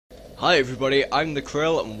Hi everybody, I'm the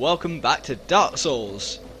Krill and welcome back to Dark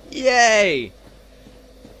Souls. Yay!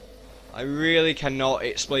 I really cannot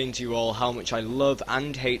explain to you all how much I love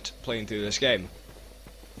and hate playing through this game.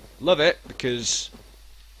 Love it because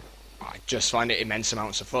I just find it immense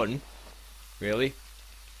amounts of fun, really,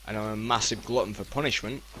 and I'm a massive glutton for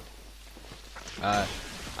punishment.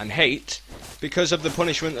 And hate because of the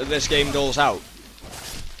punishment that this game doles out.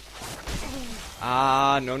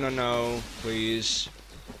 No, please.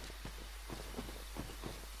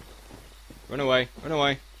 Run away, run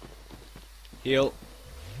away. Heal.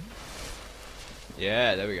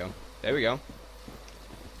 Yeah, there we go. There we go.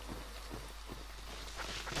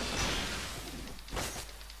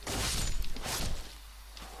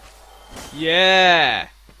 Yeah!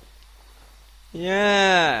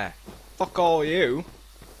 Yeah! Fuck all you.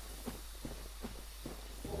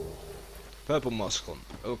 Purple muscle.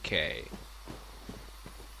 Okay.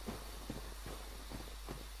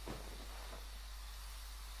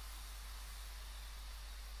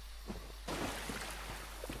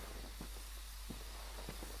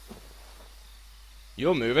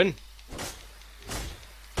 You're moving.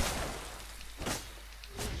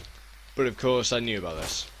 But of course I knew about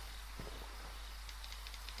this.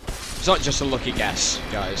 It's not just a lucky guess,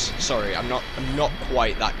 guys. Sorry, I'm not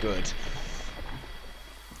quite that good.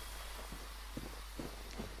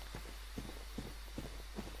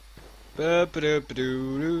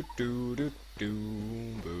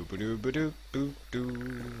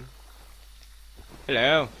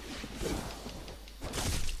 Hello.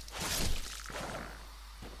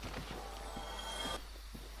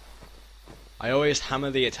 I always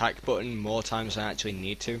hammer the attack button more times than I actually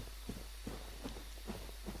need to.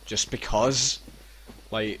 Just because.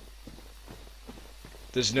 Like,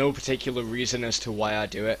 there's no particular reason as to why I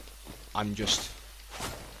do it. I'm just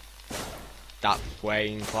that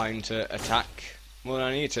way inclined to attack more than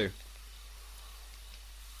I need to.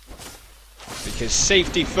 Because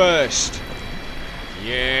safety first!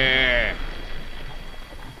 Yeah!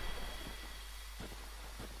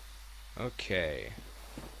 Okay.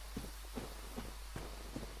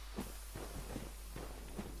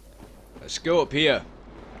 Let's go up here.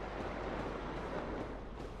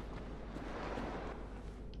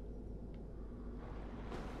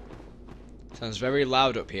 Sounds very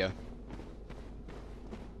loud up here.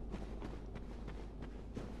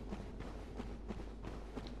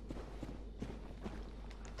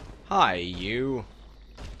 Hi, you.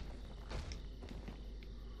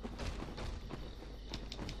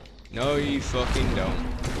 No, you fucking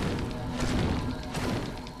don't.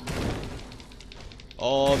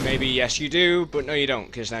 Or maybe yes you do, but no you don't,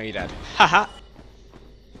 because now you're dead. Haha!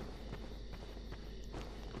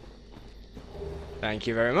 Thank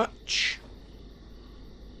you very much.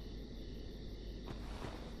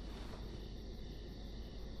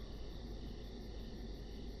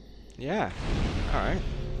 Yeah, alright.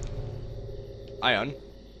 Ion.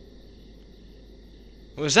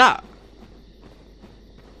 What was that?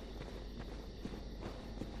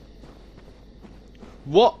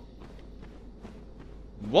 What?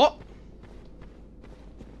 What?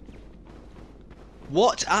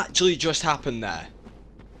 What actually just happened there?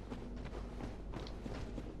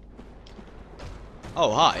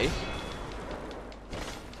 Oh, hi.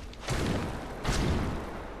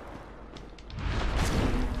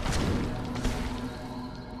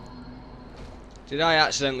 Did I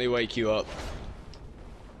accidentally wake you up?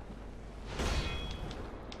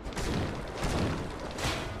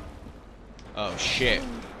 Oh, shit.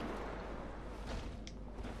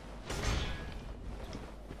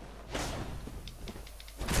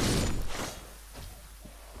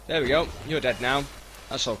 There we go. You're dead now.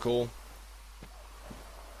 That's so cool.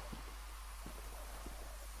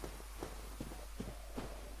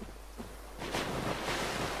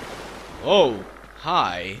 Oh,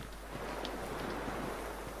 hi.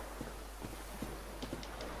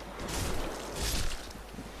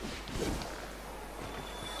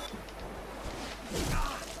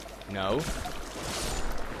 No.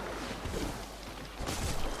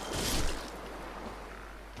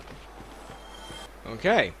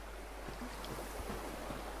 Okay.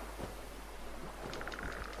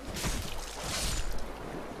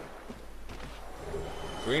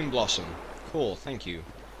 Green blossom. Cool, thank you.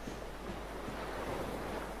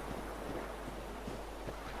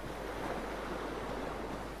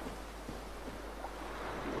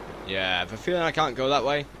 Yeah, I have a feeling I can't go that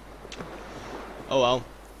way. Oh well,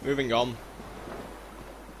 moving on.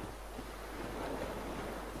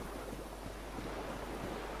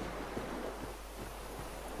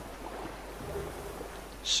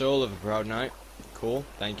 Soul of a Proud Knight. Cool,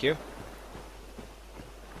 thank you.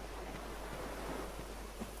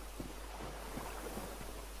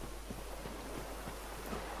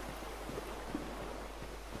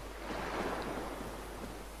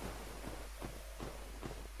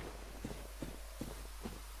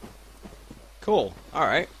 Cool.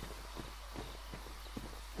 Alright.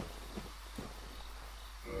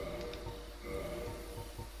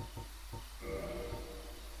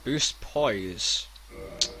 Boost poise.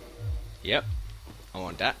 Yep. I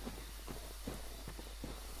want that.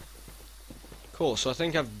 Cool, so I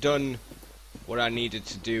think I've done what I needed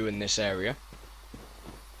to do in this area,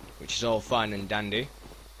 which is all fine and dandy.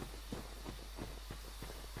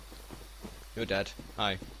 You're dead.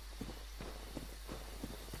 Hi.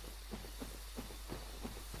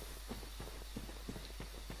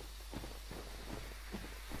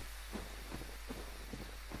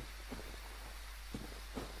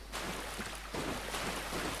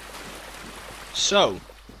 So,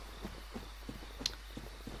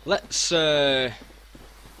 let's go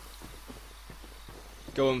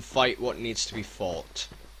and fight what needs to be fought,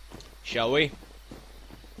 shall we?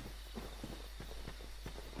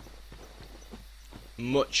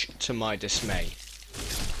 Much to my dismay.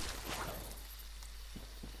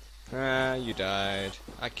 Ah, you died.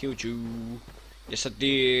 I killed you. Yes, I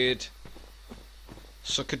did.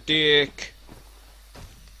 Suck a dick.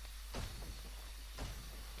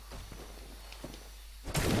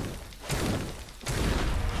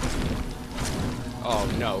 Oh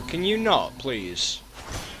no, can you not, please?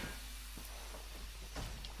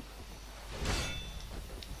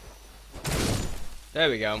 There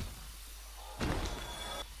we go.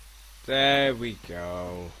 There we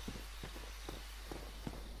go.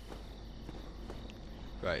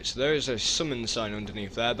 Right, so there is a summon sign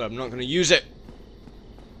underneath there, but I'm not going to use it.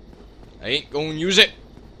 I ain't going to use it.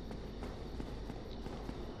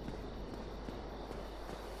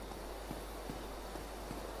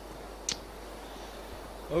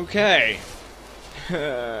 Okay.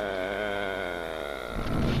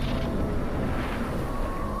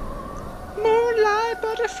 Moonlight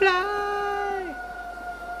butterfly.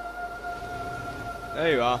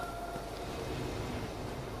 There you are.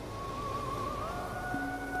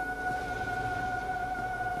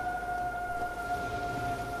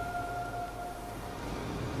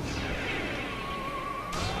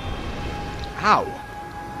 Ow.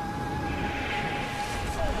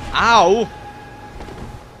 Ow.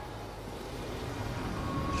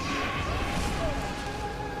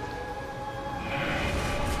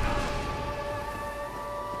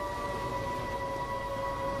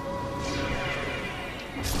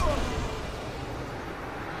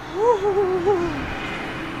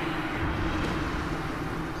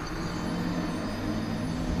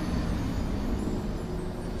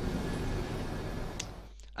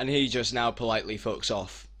 And he just now politely fucks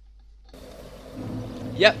off.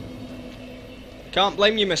 Yep. Can't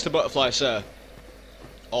blame you, Mr. Butterfly, sir.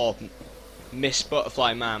 Or Miss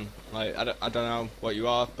Butterfly, ma'am. Like, I don't know what you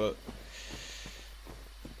are, but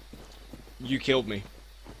you killed me.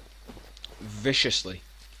 Viciously.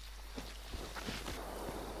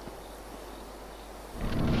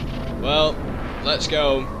 Well, let's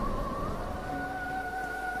go.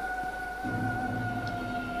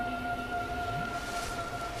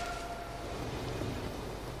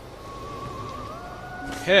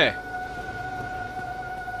 Here.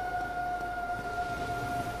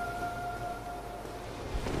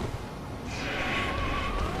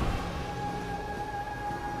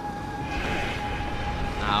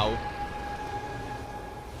 Ow.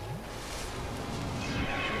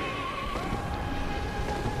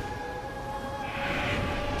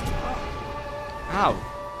 Ow.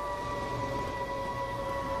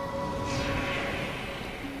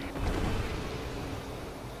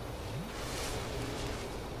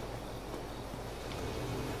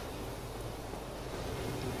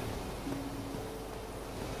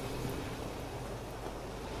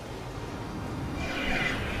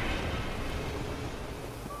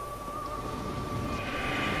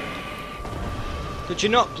 Could you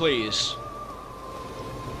not, please?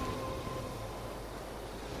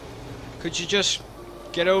 Could you just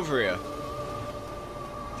get over here?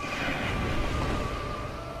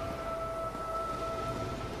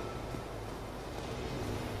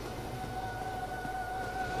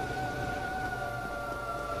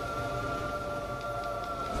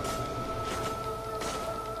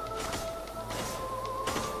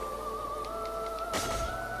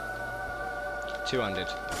 Two-handed.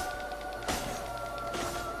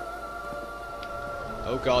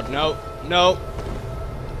 Oh god, no, no.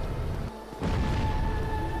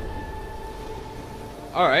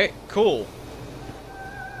 Alright, cool.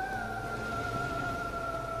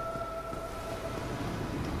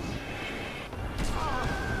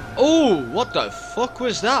 Oh, what the fuck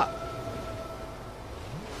was that?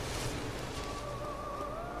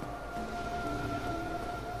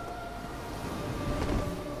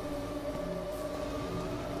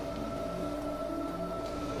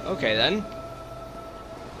 Okay then.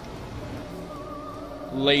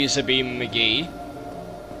 Laser Beam McGee.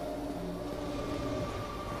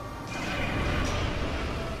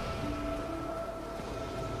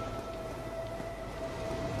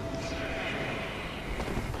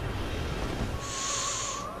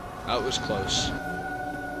 That was close.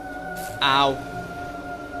 Ow.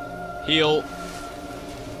 Heal.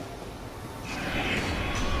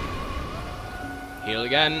 Heal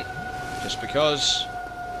again. Just because.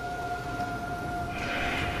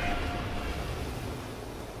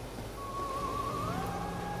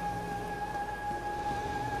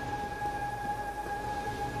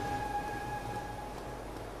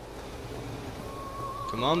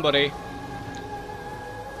 Come on, buddy.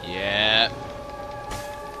 Yeah.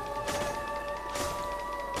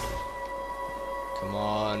 Come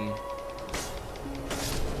on.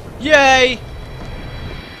 Yay!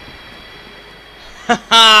 Ha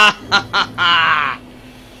ha ha ha!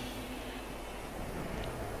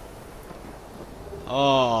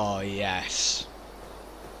 Oh, yes.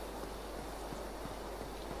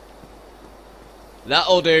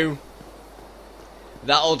 That'll do.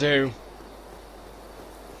 That'll do.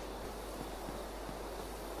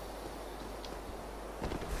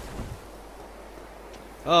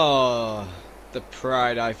 Oh, the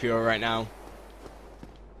pride I feel right now.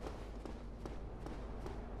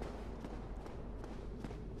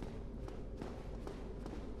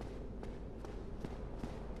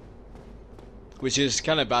 Which is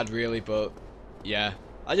kind of bad really, but yeah.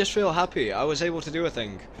 I just feel happy. I was able to do a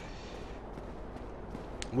thing.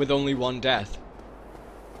 With only one death.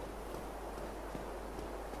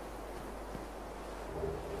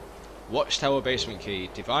 Watchtower basement key.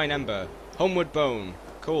 Divine Ember. Homeward Bone.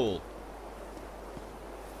 Cool.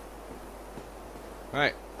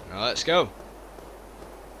 Right, now let's go.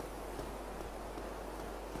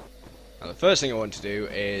 Now the first thing I want to do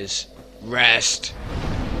is rest.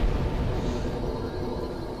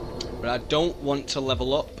 But I don't want to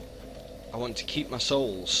level up. I want to keep my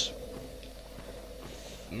souls.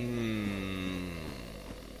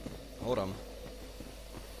 Hold on.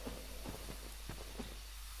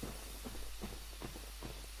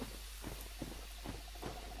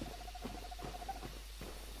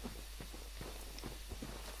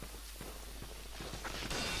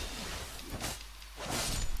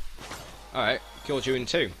 Alright, killed you in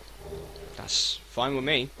two. That's fine with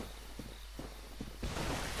me.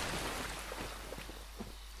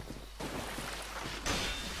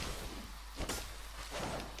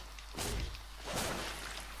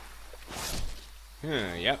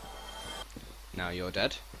 Yep. Now you're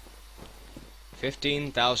dead.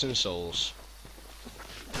 15,000 souls.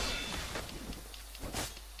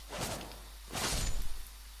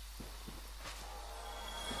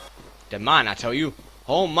 They're mine, I tell you.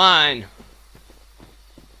 All mine.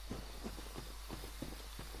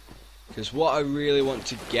 Because what I really want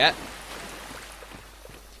to get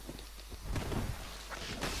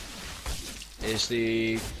is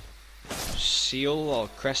the seal or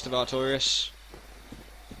crest of Artorias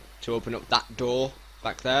to open up that door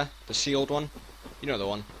back there, the sealed one. You know the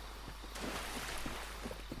one.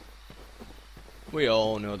 We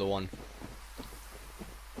all know the one.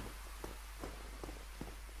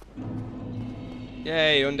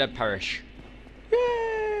 Yay, Undead Parish.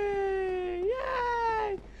 Yay!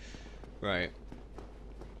 Yay! Right.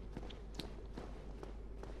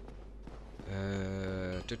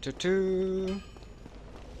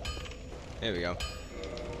 Here we go.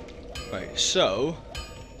 Right, so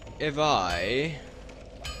if I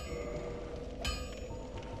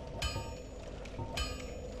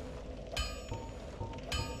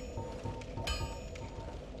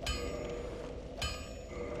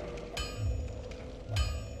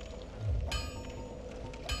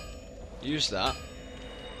use that.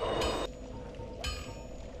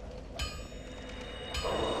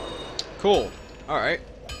 Cool. Alright.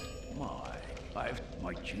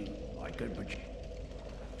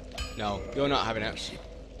 No, you're not having it.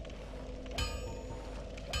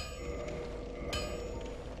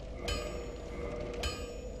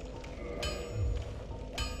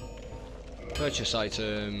 Purchase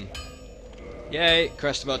item. Yay,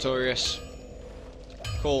 Crest of Artorias.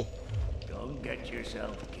 Cool. Go get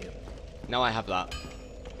yourself killed. Now I have that.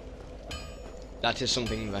 That is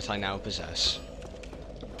something that I now possess.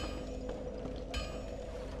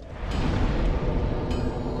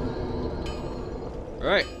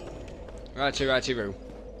 Right. Righty-roo.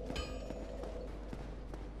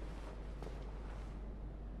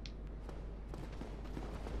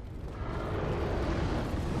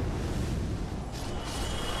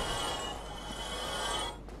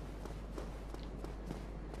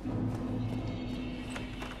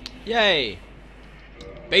 Yay!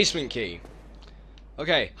 Basement key.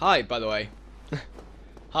 Okay, hi, by the way.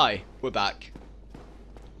 Hi, we're back.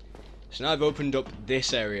 So now I've opened up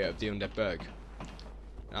this area of the Undead Burg.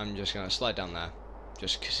 I'm just going to slide down there,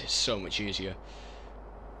 just because it's so much easier.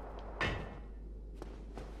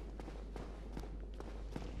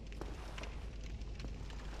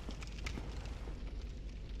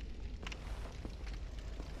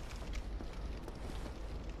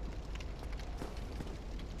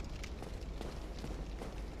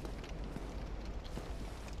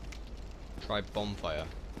 Try bonfire.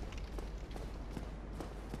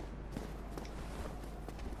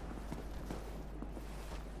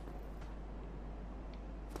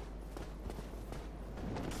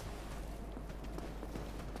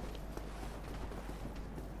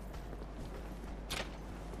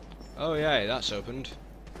 Oh yeah, that's opened.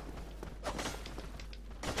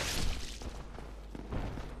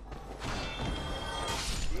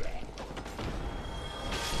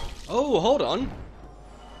 Oh, hold on.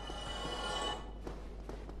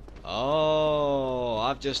 Oh,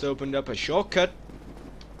 I've just opened up a shortcut.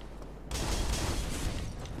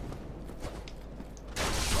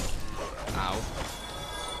 Ow.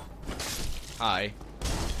 Hi.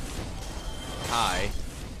 Hi.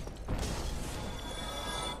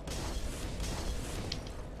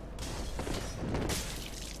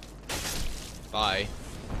 Bye.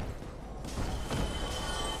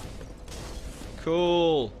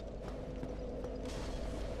 Cool.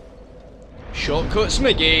 Shortcut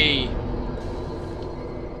Smiggy!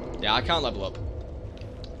 Yeah, I can't level up.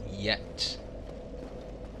 Yet.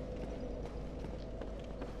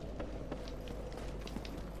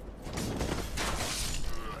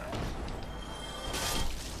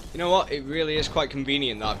 You know what? It really is quite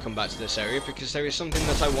convenient that I've come back to this area because there is something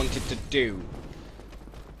that I wanted to do.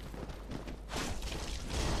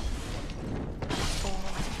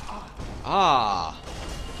 Ah.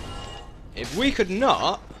 If we could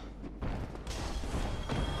not...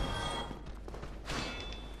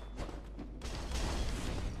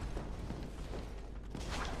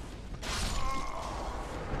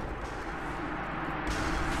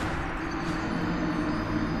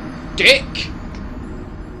 Dick!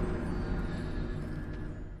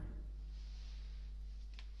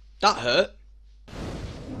 That hurt.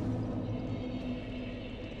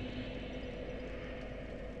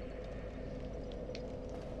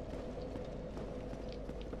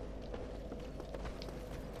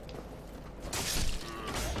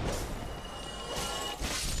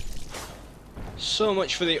 So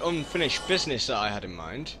much for the unfinished business that I had in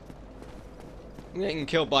mind. I'm getting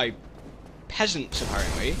killed by peasants,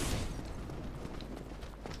 apparently.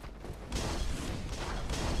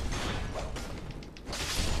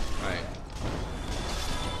 Right.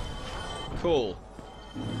 Cool.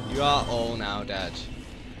 You are all now dead.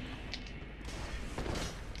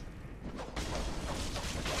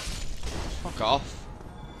 Fuck off.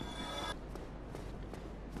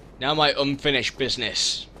 Now my unfinished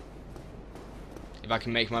business. If I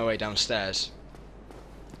can make my way downstairs.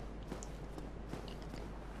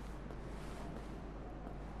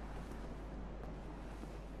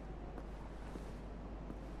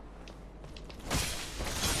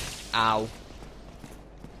 Ow.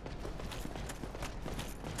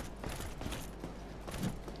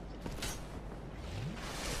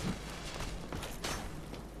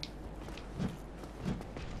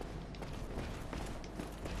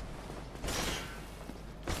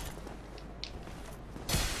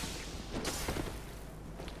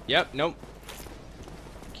 Yep, nope.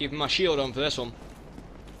 Keeping my shield on for this one.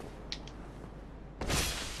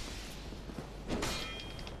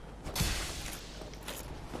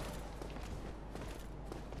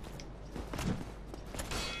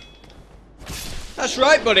 That's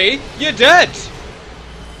right, buddy. You're dead.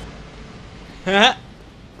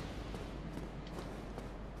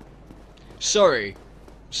 Sorry.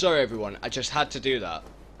 Sorry, everyone. I just had to do that.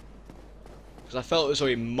 Because I felt as though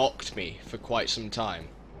he mocked me for quite some time.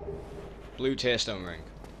 Blue Tearstone ring.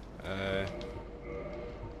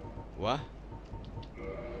 What?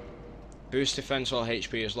 Boost defense while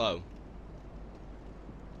HP is low.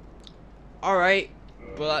 Alright,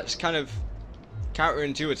 but that's kind of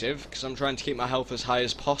counterintuitive, because I'm trying to keep my health as high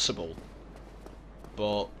as possible.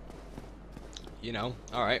 But, you know,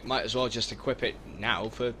 alright, might as well just equip it now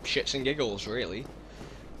for shits and giggles, really.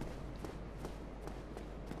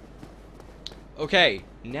 Okay,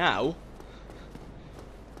 now...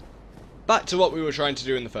 back to what we were trying to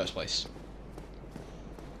do in the first place.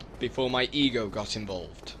 Before my ego got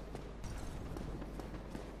involved.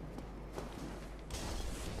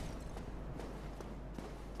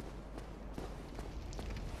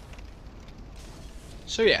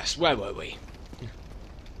 So yes, where were we?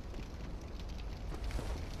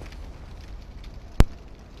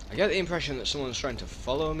 I get the impression that someone's trying to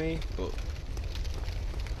follow me, but...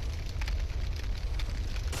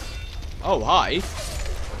 Oh, hi!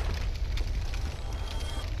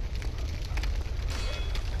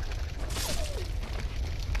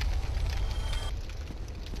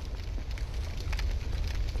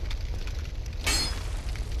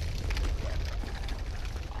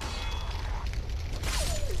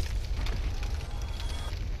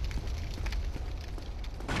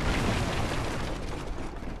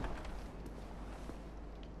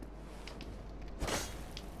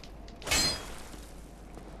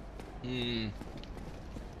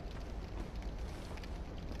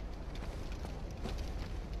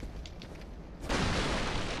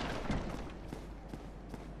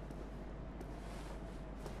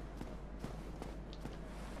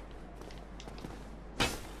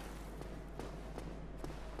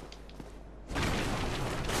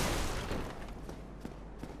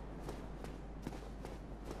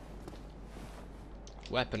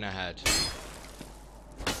 Weapon ahead.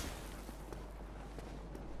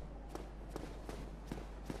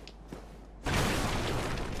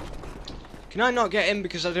 Can I not get in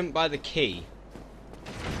because I didn't buy the key?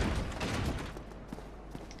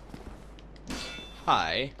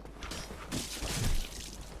 Hi.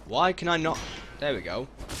 Why can I not? There we go.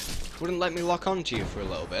 Wouldn't let me lock onto you for a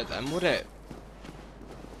little bit then, would it?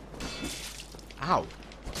 Ow.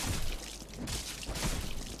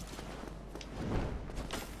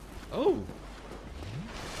 Oh.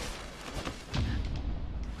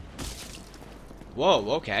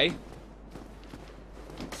 Whoa, okay.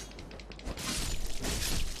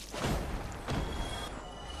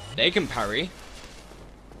 They can parry.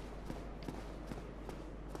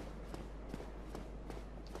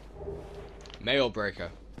 Mail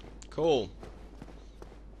breaker. Cool.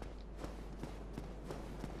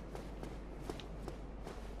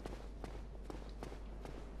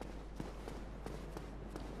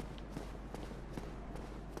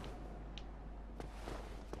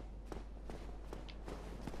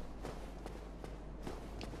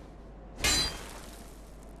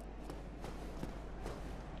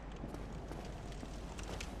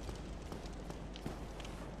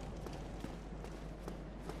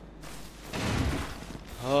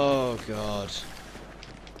 Oh god.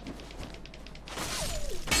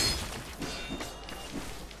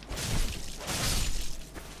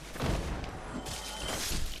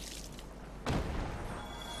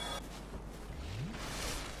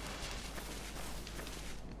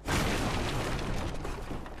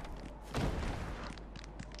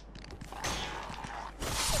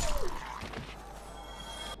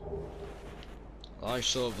 I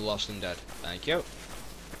saw the Lost and Dead. Thank you.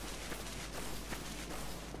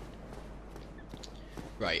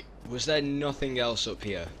 Right, was there nothing else up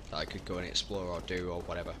here that I could go and explore or do or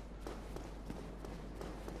whatever?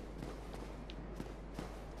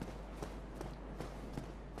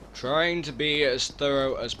 Trying to be as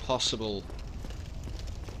thorough as possible.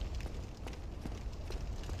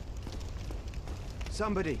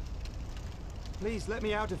 Somebody, please let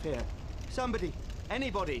me out of here. Somebody,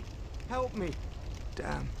 anybody, help me.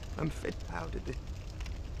 Damn, I'm fit. How did this?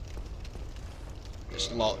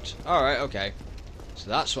 It's locked. Alright, okay. So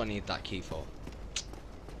that's what I need that key for.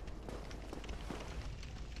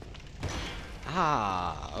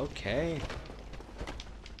 Ah, okay.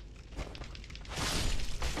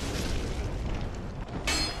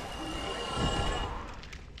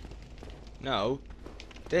 No.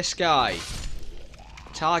 This guy.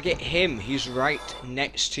 Target him. He's right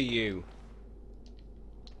next to you.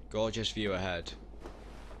 Gorgeous view ahead.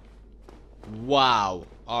 Wow.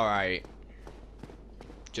 Alright.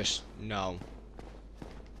 Just no.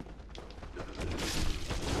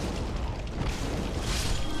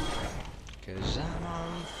 Cause I'm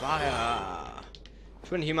on fire.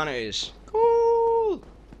 Twin humanities. Cool.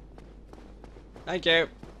 Thank you.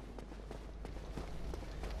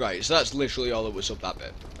 Right, so that's literally all that was up that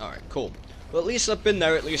bit. Alright, cool. Well, at least I've been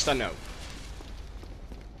there, at least I know.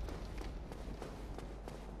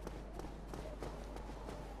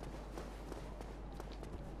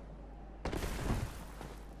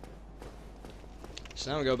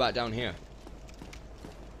 So now we go back down here.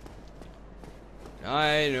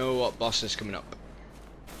 I know what boss is coming up.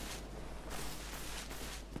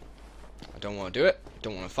 I don't want to do it,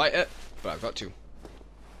 don't want to fight it, but I've got to.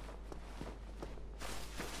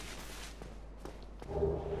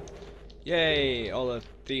 Yay, all the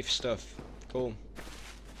thief stuff. Cool.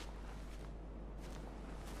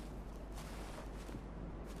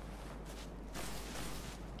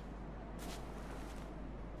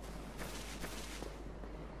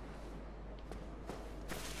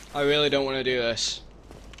 I really don't want to do this.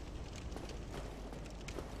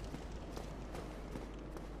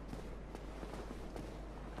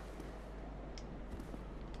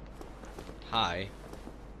 Hi.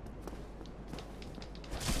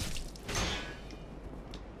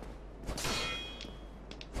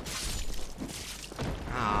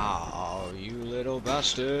 Oh, you little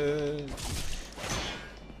bastard.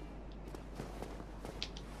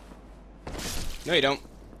 No, you don't.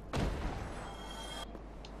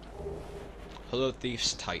 Hello,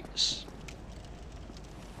 Thief's Tights.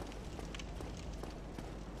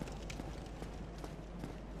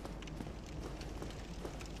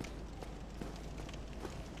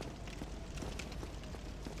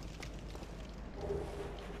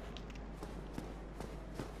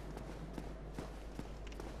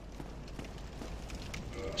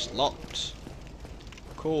 It's locked.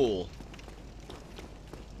 Cool.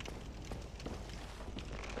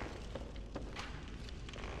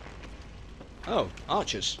 Oh,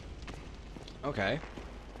 archers. Okay.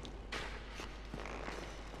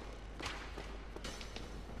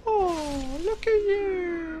 Oh, look at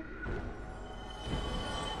you!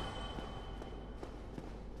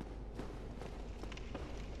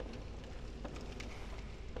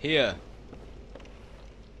 Here.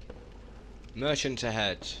 Merchant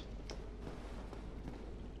ahead.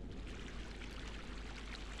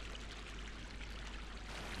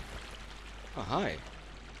 Oh, hi.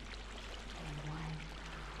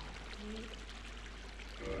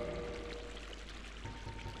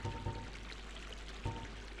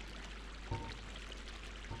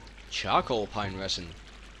 Charcoal pine resin.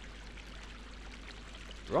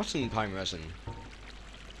 Rotten pine resin.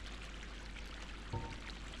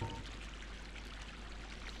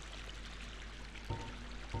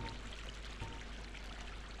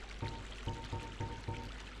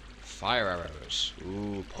 Fire arrows.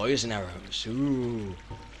 Ooh, poison arrows. Ooh.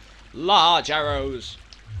 Large arrows.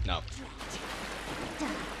 No.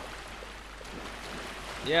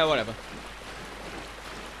 Yeah, whatever.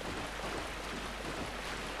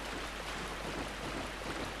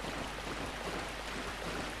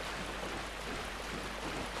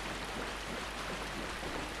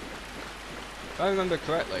 If I remember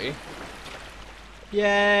correctly.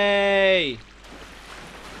 Yay!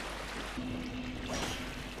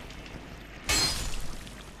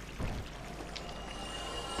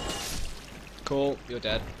 Cool, you're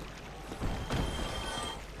dead.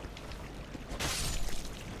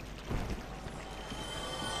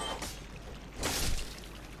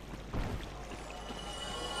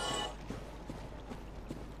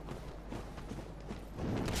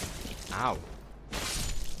 Ow.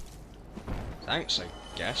 Thanks, I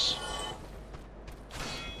guess.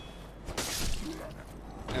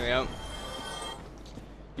 There we go.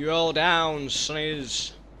 You're all down,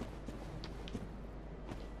 sonnies.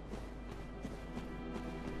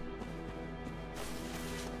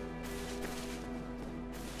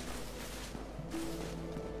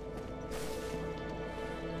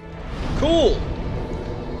 Cool!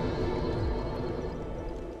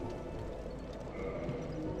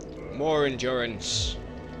 More endurance.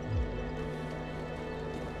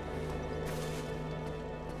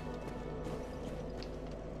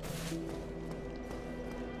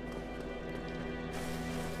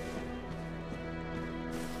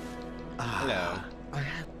 Hello. I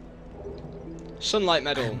have. Sunlight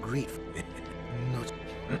medal. I'm grateful. Not.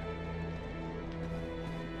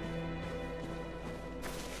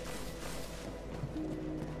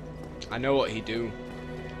 I know what he'd do.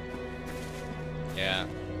 Yeah.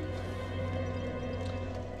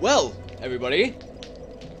 Well, everybody,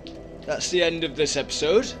 that's the end of this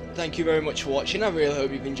episode. Thank you very much for watching. I really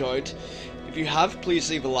hope you've enjoyed. If you have, please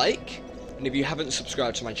leave a like. And if you haven't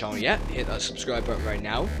subscribed to my channel yet, hit that subscribe button right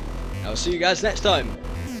now. I'll see you guys next time,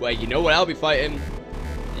 where you know what I'll be fighting.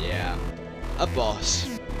 Yeah, a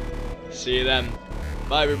boss. See you then.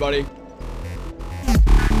 Bye, everybody.